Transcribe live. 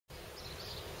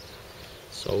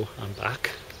So I'm back.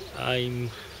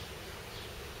 I'm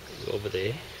over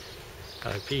there.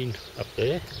 I've been up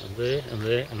there and there and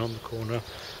there and on the corner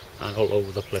and all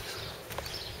over the place.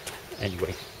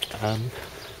 Anyway, I've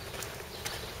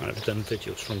done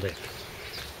videos from there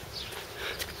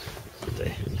and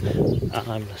there, and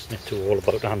I'm listening to all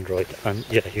about Android, and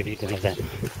yeah, you need one of them.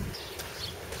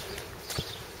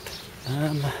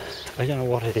 I don't know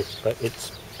what it is, but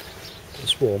it's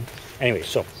warm. Anyway,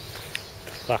 so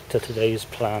back to today's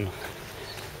plan.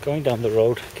 Going down the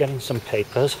road, getting some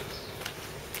papers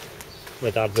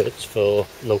with adverts for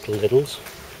local Lidls.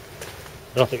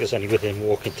 I don't think there's any within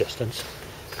walking distance.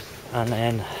 And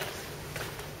then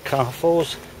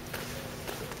Carrefours,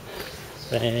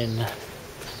 then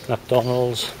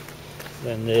McDonald's,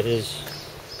 then there's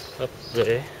up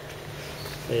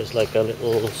there's like a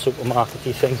little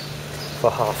supermarket-y thing for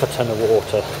half a ton of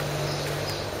water.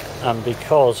 And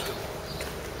because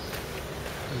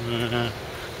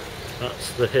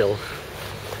that's the hill,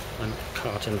 I'm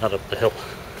carting that up the hill.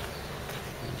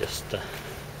 And just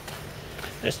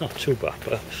it's not too bad,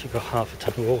 but if you've got half a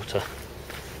ton of water,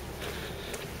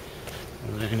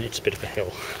 and then it's a bit of a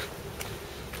hill.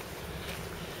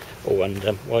 Oh, and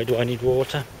why do I need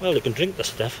water? Well, you can drink the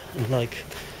stuff, and like,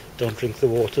 don't drink the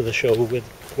water, the show with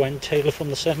Gwen Taylor from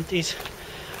the 70s.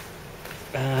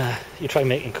 You try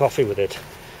making coffee with it.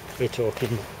 We're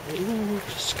talking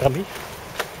scummy.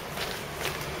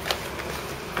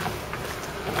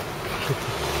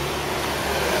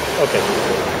 Okay,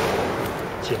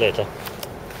 see you later.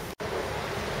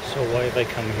 So why have I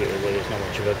come here where there's not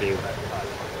much of a view?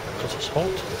 Because it's hot,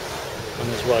 and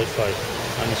there's Wi-Fi,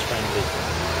 and it's friendly,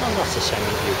 and that's the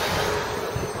semi view.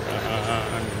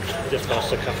 And just past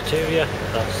the cafeteria,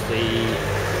 that's the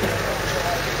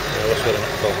what's going on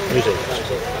for? Music.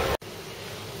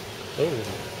 Oh,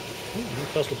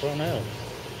 Newcastle Brown Ale.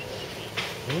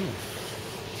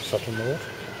 Subtle malt.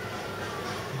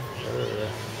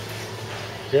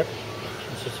 Yep,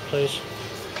 this is the place.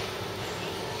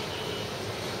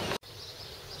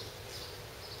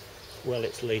 Well,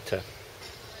 it's later,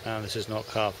 and this is not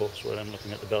Carrefour's where I'm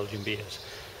looking at the Belgian beers.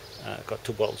 I've got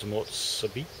 2 bottles of Mort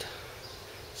Subite,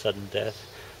 Sudden Death,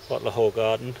 a bottle of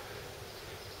Hoegaarden,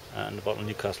 and a bottle of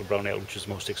Newcastle Brown Ale, which is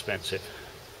most expensive.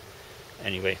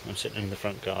 Anyway, I'm sitting in the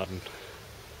front garden,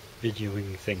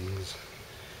 videoing things.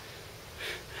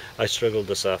 I struggled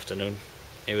this afternoon.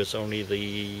 It was only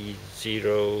the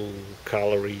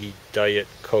 0-calorie Diet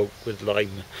Coke with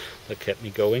lime that kept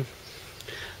me going.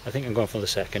 I think I'm going for the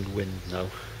second wind now.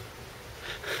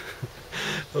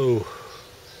 Oh,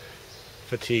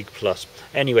 fatigue plus.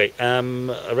 Anyway,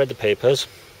 I read the papers.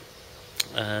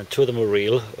 2 of them were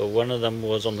real. One of them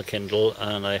was on the Kindle,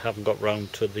 and I haven't got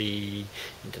round to the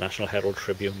International Herald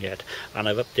Tribune yet. And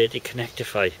I've updated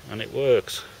Connectify, and it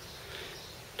works.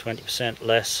 20%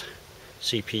 less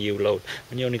CPU load,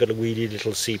 and you only got a weedy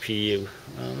little CPU,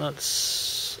 and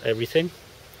that's everything.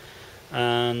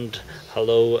 And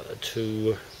hello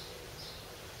to,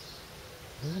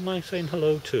 who am I saying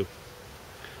hello to?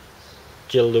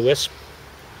 Jill Lewis,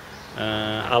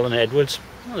 Alan Edwards.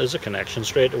 Well, there's a connection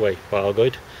straight away.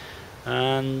 Bargoid,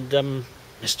 and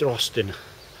Mr. Austin.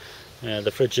 The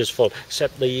fridge is full,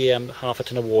 except the half a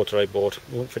ton of water I bought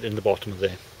won't fit in the bottom of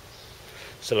there.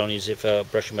 Still only as if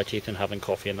brushing my teeth and having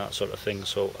coffee and that sort of thing,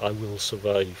 so I will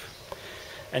survive.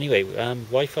 Anyway,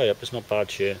 Wi-Fi up is not bad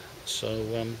here, so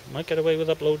might get away with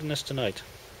uploading this tonight.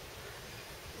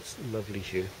 It's lovely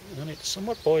here, and it's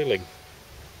somewhat boiling.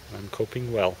 I'm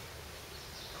coping well.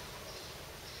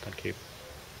 Thank you.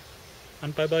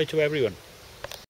 And bye bye to everyone.